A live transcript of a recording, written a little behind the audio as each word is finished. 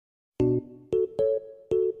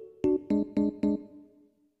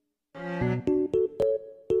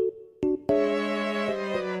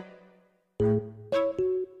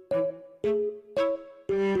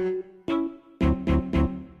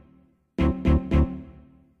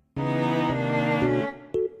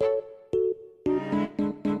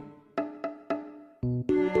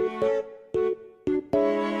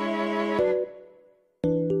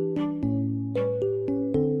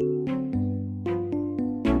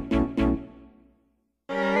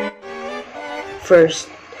First,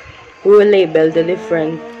 we will label the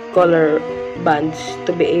different color bands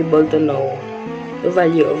to be able to know the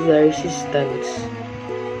value of the resistance.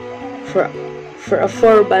 For a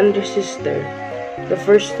 4-band resistor, the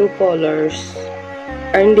first two colors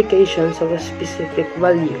are indications of a specific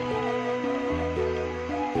value,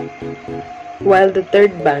 while the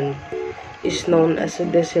third band is known as a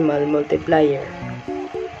decimal multiplier,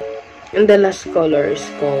 and the last color is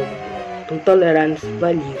called the tolerance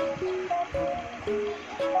value.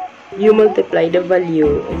 You multiply the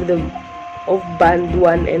value of band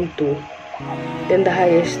 1 and 2, then the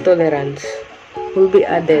highest tolerance will be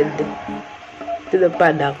added to the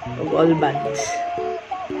product of all bands.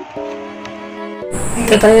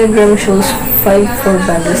 The diagram shows 5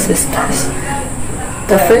 4-band resistors.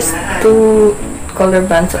 The first two color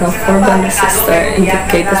bands on a 4-band resistor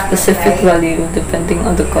indicate a specific value depending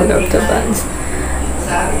on the color of the bands.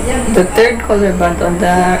 The third color band on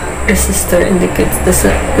the resistor indicates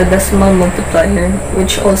the decimal multiplier,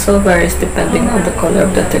 which also varies depending on the color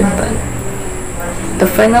of the third band. The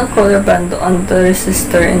final color band on the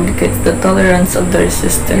resistor indicates the tolerance of the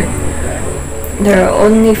resistor. There are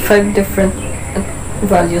only 5 different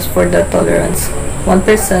values for the tolerance: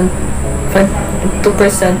 1%,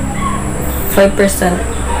 2%, 5%,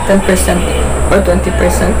 10%, or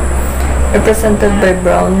 20%, represented by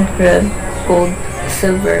brown, red, gold,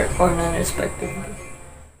 silver, or none respectively.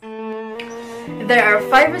 There are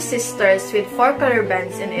 5 resistors with 4 color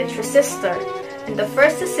bands in each resistor. In the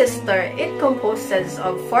first resistor, it composes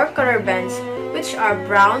of 4 color bands which are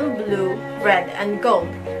brown, blue, red, and gold.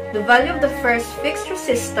 The value of the first fixed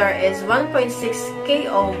resistor is 1.6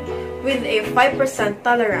 k-ohm with a 5%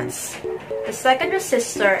 tolerance. The second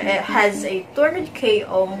resistor has a 200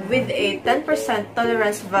 k-ohm with a 10%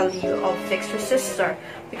 tolerance value of fixed resistor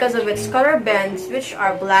because of its color bands which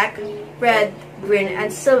are black, red, green,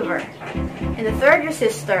 and silver. In the third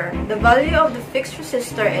resistor, the value of the fixed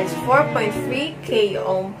resistor is 4.3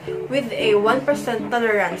 k-ohm with a 1%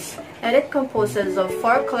 tolerance, and it composes of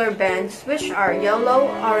 4 color bands which are yellow,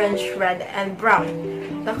 orange, red, and brown.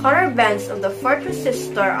 The color bands of the fourth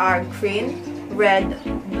resistor are green, red,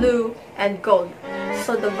 blue, and gold.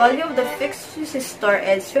 So the value of the fixed resistor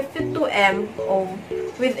is 52 ohm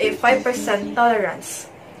with a 5% tolerance.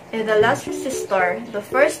 In the last resistor, the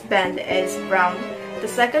first band is brown, the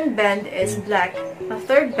second band is black, the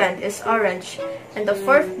third band is orange, and the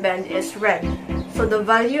fourth band is red. So the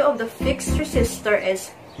value of the fixed resistor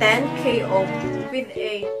is 10 k-ohm with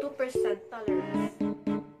a 2% tolerance.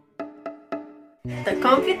 The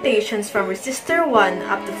computations from resistor 1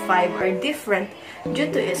 up to 5 are different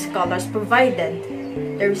due to its colors provided.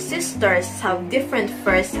 The resistors have different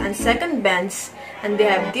first and second bands, and they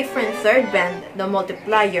have different third band, the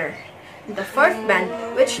multiplier, and the fourth band,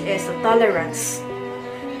 which is the tolerance.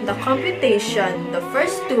 In the computation, the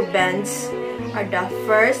first 2 bands are the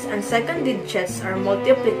first and second digits are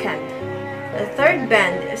multiplicand. The third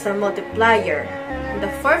band is the multiplier, and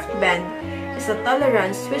the fourth band is the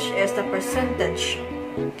tolerance, which is the percentage.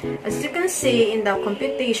 As you can see in the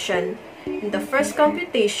computation, in the first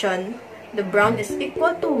computation, the brown is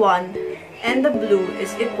equal to 1 and the blue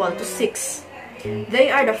is equal to 6. They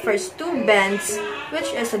are the first 2 bands,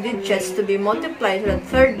 which is the digits to be multiplied to the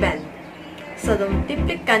third band. So the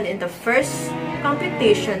multiplicand in the first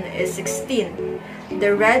computation is 16.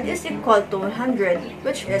 The red is equal to 100,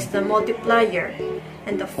 which is the multiplier.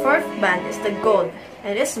 And the fourth band is the gold,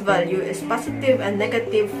 and its value is positive and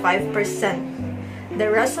negative 5%. The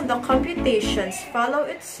rest of the computations follow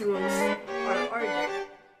its rules or order.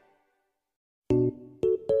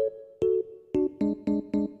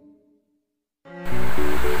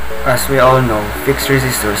 As we all know, fixed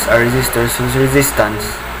resistors are resistors whose resistance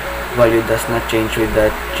value does not change with the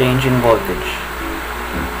change in voltage.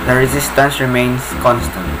 The resistance remains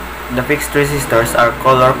constant. The fixed resistors are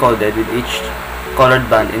color-coded with each colored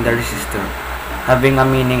band in the resistor, having a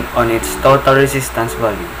meaning on its total resistance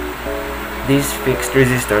value. These fixed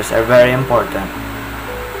resistors are very important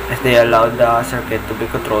as they allow the circuit to be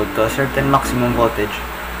controlled to a certain maximum voltage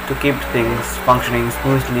to keep things functioning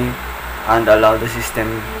smoothly and allow the system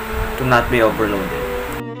to not be overloaded.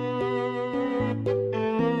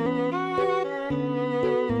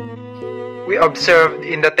 We observed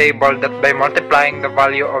in the table that by multiplying the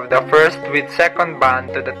value of the first with second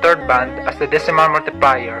band to the third band as the decimal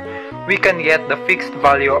multiplier, we can get the fixed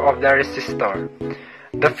value of the resistor.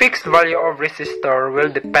 The fixed value of resistor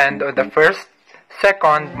will depend on the first,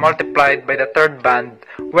 second multiplied by the third band,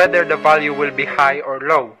 whether the value will be high or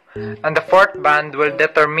low, and the fourth band will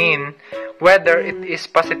determine whether it is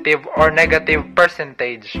positive or negative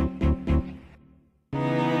percentage.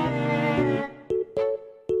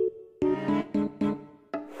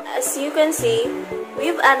 you can see,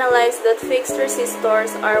 we've analyzed that fixed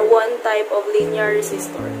resistors are one type of linear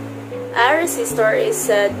resistor. A resistor is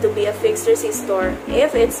said to be a fixed resistor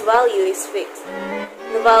if its value is fixed.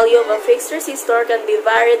 The value of a fixed resistor can be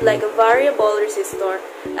varied like a variable resistor,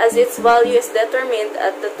 as its value is determined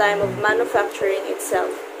at the time of manufacturing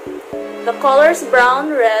itself. The colors brown,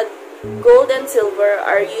 red, gold, and silver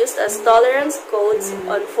are used as tolerance codes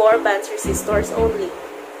on 4-band resistors only.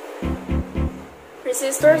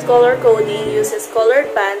 Resistor's color coding uses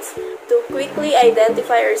colored bands to quickly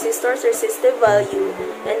identify a resistor's resistive value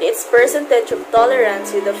and its percentage of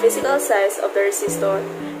tolerance with the physical size of the resistor,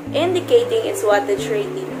 indicating its wattage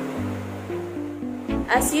rating.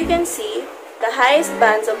 As you can see, the highest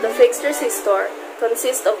bands of the fixed resistor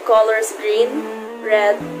consist of colors green,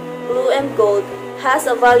 red, blue, and gold, has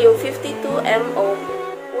a value of 52 mΩ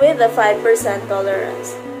with a 5%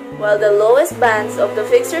 tolerance, while the lowest bands of the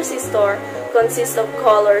fixed resistor consist of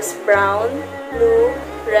colors brown, blue,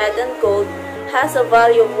 red, and gold, has a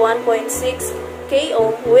value of 1.6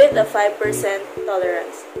 kΩ with a 5%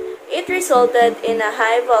 tolerance. It resulted in a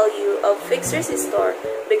high value of fixed resistor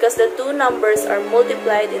because the two numbers are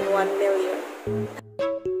multiplied in 1 million.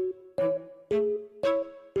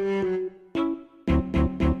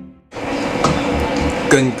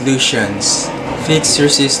 Conclusions. Fixed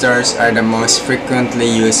resistors are the most frequently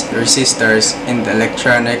used resistors in the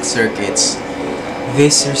electronic circuits.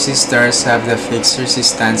 These resistors have the fixed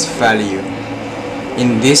resistance value.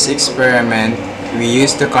 In this experiment, we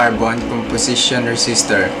used the carbon composition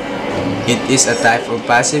resistor. It is a type of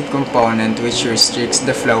passive component which restricts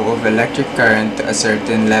the flow of electric current to a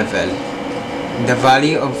certain level. The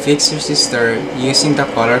value of fixed resistor using the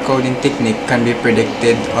color coding technique can be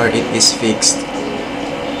predicted or it is fixed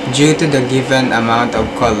due to the given amount of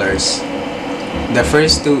colors. The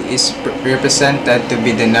first two is represented to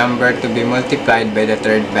be the number to be multiplied by the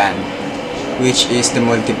third band, which is the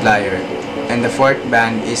multiplier, and the fourth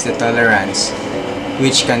band is the tolerance,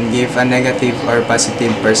 which can give a negative or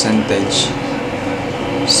positive percentage.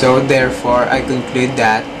 So therefore, I conclude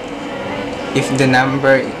that if the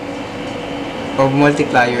number of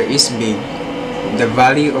multiplier is big, the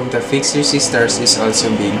value of the fixed resistors is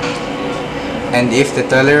also big. And if the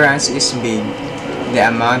tolerance is big, the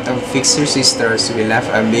amount of fixed resistors will have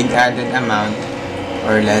a big added amount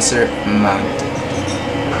or lesser amount.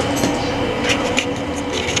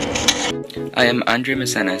 I am Andre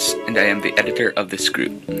Masanas and I am the editor of this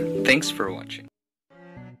group. Thanks for watching.